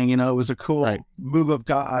Z thing, it was a cool move of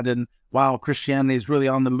God. And wow, Christianity is really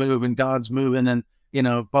on the move and God's moving. And,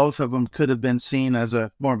 both of them could have been seen as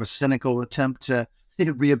more of a cynical attempt to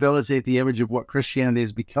rehabilitate the image of what Christianity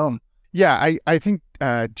has become. Yeah, I think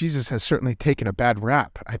Jesus has certainly taken a bad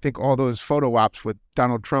rap. I think all those photo ops with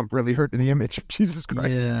Donald Trump really hurt the image of Jesus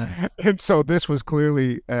Christ. Yeah. And so this was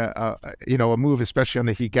clearly, a move, especially on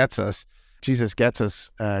the He Gets Us, Jesus Gets Us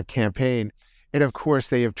campaign. And of course,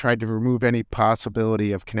 they have tried to remove any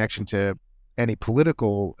possibility of connection to any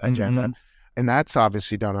political agenda. Mm-hmm. And that's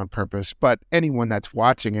obviously done on purpose. But anyone that's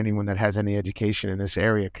watching, anyone that has any education in this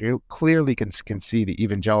area clearly can see the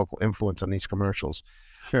evangelical influence on these commercials.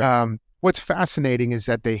 Sure. What's fascinating is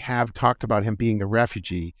that they have talked about him being the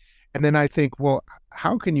refugee. And then I think, well,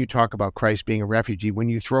 how can you talk about Christ being a refugee when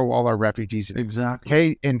you throw all our refugees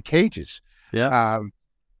in cages? Yeah.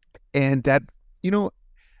 And that,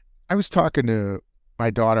 I was talking to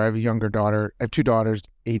my daughter. I have a younger daughter. I have two daughters,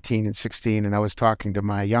 18 and 16. And I was talking to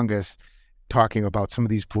my youngest, talking about some of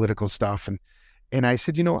these political stuff. And I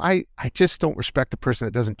said, I just don't respect a person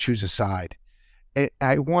that doesn't choose a side.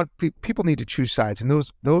 I want people need to choose sides, and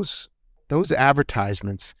those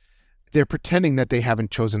advertisements, they're pretending that they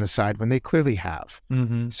haven't chosen a side when they clearly have.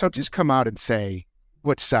 Mm-hmm. So just come out and say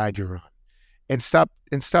what side you're on, and stop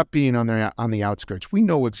being on the outskirts. We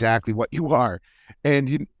know exactly what you are,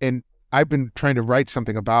 and I've been trying to write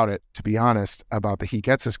something about it. To be honest, about the He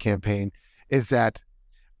Gets Us campaign, is that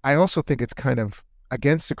I also think it's kind of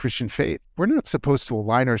against the Christian faith. We're not supposed to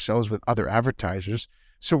align ourselves with other advertisers.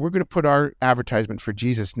 So we're going to put our advertisement for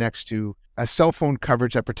Jesus next to a cell phone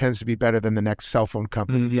coverage that pretends to be better than the next cell phone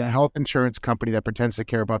company, a health insurance company that pretends to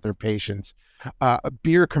care about their patients, a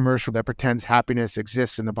beer commercial that pretends happiness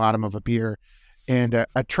exists in the bottom of a beer, and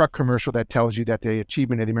a truck commercial that tells you that the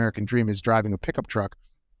achievement of the American dream is driving a pickup truck.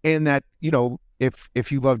 And that,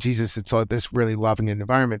 if you love Jesus, it's all this really loving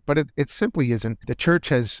environment. But it simply isn't. The church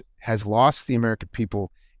has lost the American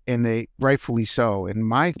people, and they rightfully so. And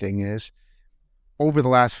my thing is, over the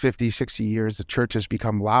last 50, 60 years, the church has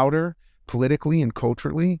become louder politically and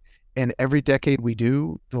culturally. And every decade we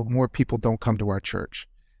do, the more people don't come to our church.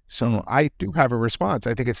 So I do have a response.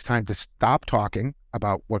 I think it's time to stop talking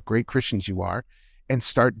about what great Christians you are and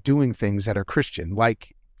start doing things that are Christian,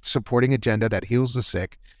 like supporting agenda that heals the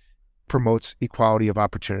sick, promotes equality of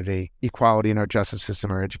opportunity, equality in our justice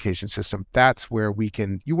system, our education system. That's where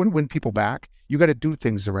you want to win people back. You got to do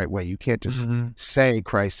things the right way. You can't just say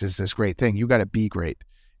Christ is this great thing. You got to be great.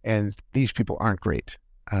 And these people aren't great.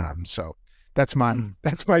 So that's my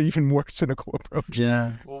even more cynical approach.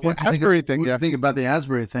 Yeah. Well, Asbury thing. What do you think about the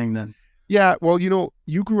Asbury thing then? Yeah. Well,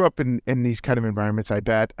 you grew up in these kind of environments, I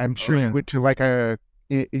bet. I'm sure you went to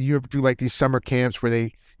you ever do like these summer camps where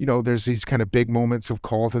they, there's these kind of big moments of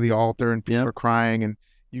call to the altar and people are crying, and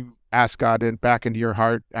you ask God back into your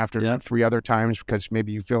heart after 3 other times because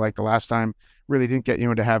maybe you feel like the last time really didn't get you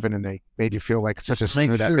into heaven and they made you feel like such a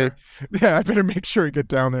sinner that day. I better make sure you get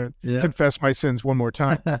down there and confess my sins one more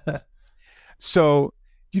time. So,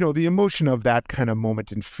 the emotion of that kind of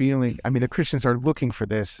moment and feeling, the Christians are looking for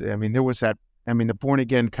this. There was that I mean, the born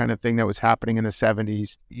again kind of thing that was happening in the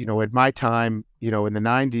 70s, at my time, in the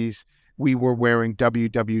 90s, we were wearing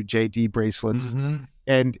WWJD bracelets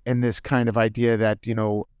and this kind of idea that,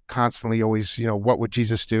 constantly always, what would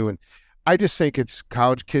Jesus do? And I just think it's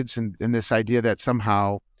college kids and this idea that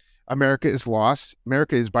somehow America is lost.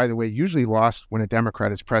 America is, by the way, usually lost when a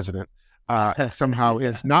Democrat is president. Somehow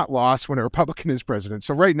is not lost when a Republican is president.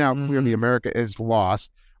 So right now, clearly America is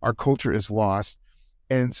lost. Our culture is lost.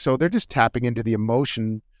 And so they're just tapping into the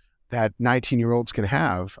emotion that 19-year-olds can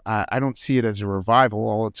have. I don't see it as a revival.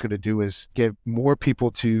 All it's going to do is get more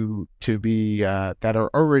people to be that are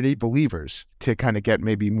already believers to kind of get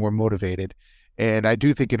maybe more motivated. And I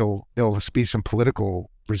do think there'll be some political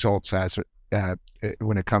results as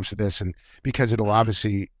when it comes to this, and because it'll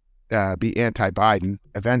obviously be anti-Biden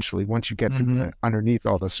eventually once you get to underneath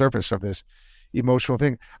all the surface of this emotional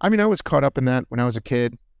thing. I mean, I was caught up in that when I was a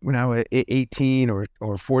kid. When I was 18 or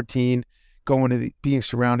 14, being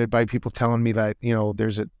surrounded by people telling me that,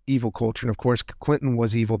 there's an evil culture. And of course, Clinton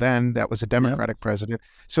was evil then. That was a Democratic president.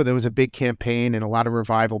 So there was a big campaign and a lot of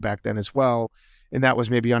revival back then as well. And that was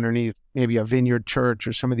maybe underneath maybe a Vineyard Church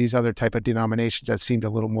or some of these other type of denominations that seemed a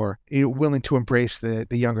little more willing to embrace the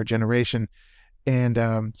younger generation.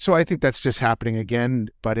 And so I think that's just happening again.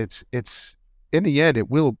 But it's in the end, it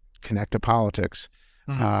will connect to politics.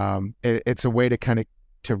 It's a way to kind of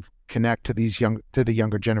to connect to the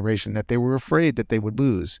younger generation that they were afraid that they would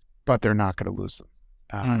lose, but they're not going to lose them.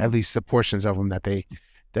 At least the portions of them that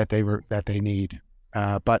they need.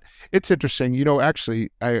 But it's interesting,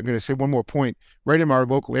 actually, I'm going to say one more point. Right in our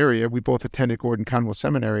local area, we both attended Gordon Conwell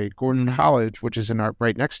Seminary. Gordon College, which is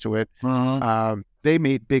right next to it, they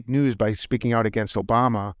made big news by speaking out against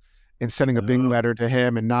Obama and sending a big letter to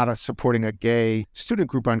him and not supporting a gay student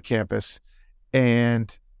group on campus.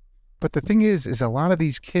 But the thing is a lot of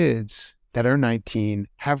these kids that are 19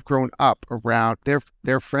 have grown up around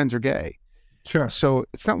their friends are gay. Sure. So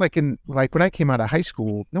it's not like when I came out of high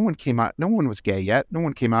school, no one was gay yet. No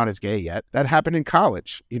one came out as gay yet. That happened in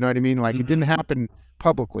college. You know what I mean? Like it didn't happen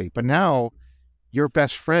publicly, but now your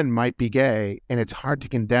best friend might be gay and it's hard to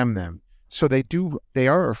condemn them. So they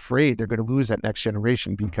are afraid they're going to lose that next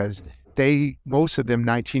generation because most of them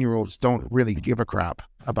 19-year-olds don't really give a crap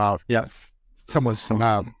about someone's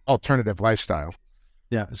alternative lifestyle.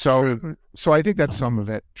 Yeah. So I think that's some of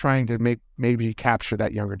it, trying to maybe capture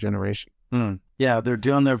that younger generation. Yeah, they're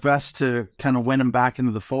doing their best to kind of win them back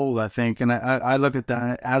into the fold, I think. And I look at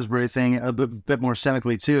that Asbury thing a bit more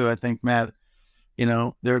cynically too. I think, Matt,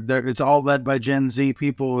 it's all led by Gen Z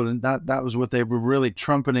people, and that was what they were really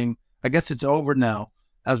trumpeting. I guess it's over now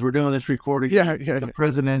as we're doing this recording. Yeah. The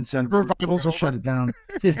presidents and revival's over. Shut it down.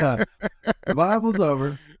 Yeah, revival's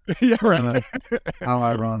over. Yeah, right. How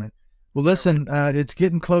ironic. Well, listen, it's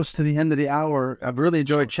getting close to the end of the hour. I've really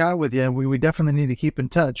enjoyed chatting with you. We definitely need to keep in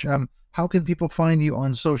touch. How can people find you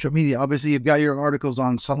on social media? Obviously, you've got your articles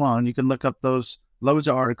on Salon. You can look up those loads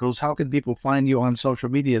of articles. How can people find you on social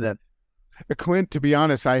media then? Clint, to be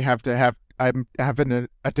honest, I'm having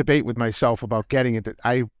a debate with myself about getting it.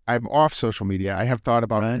 I'm off social media. I have thought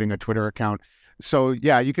about having a Twitter account. So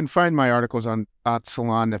yeah, you can find my articles on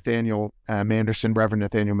Salon, Nathaniel Manderson, Reverend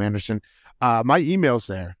Nathaniel Manderson. My email's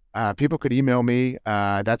there. People could email me.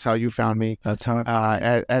 That's how you found me. That's how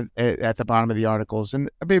at the bottom of the articles. And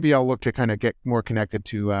maybe I'll look to kind of get more connected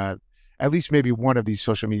to at least maybe one of these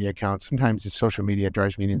social media accounts. Sometimes the social media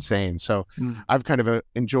drives me insane. So I've kind of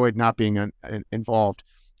enjoyed not being involved.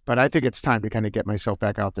 But I think it's time to kind of get myself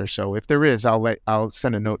back out there. So if there is, I'll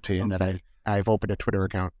send a note to you that I've opened a Twitter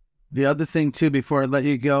account. The other thing, too, before I let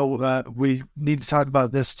you go, we need to talk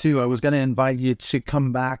about this, too. I was going to invite you to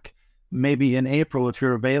come back maybe in April if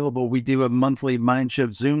you're available. We do a monthly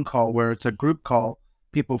Mindshift Zoom call where it's a group call.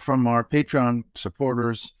 People from our Patreon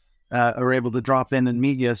supporters are able to drop in and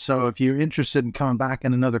meet you. So if you're interested in coming back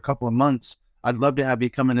in another couple of months, I'd love to have you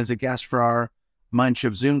come in as a guest for our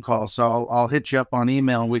Mindshift Zoom call. So I'll hit you up on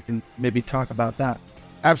email and we can maybe talk about that.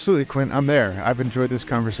 Absolutely, Clint. I'm there. I've enjoyed this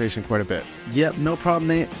conversation quite a bit. Yep, no problem,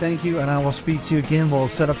 Nate. Thank you. And I will speak to you again. We'll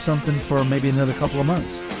set up something for maybe another couple of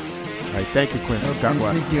months. All right. Thank you, Clint. God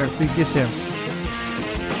bless. Thank you. I'll speak to you soon.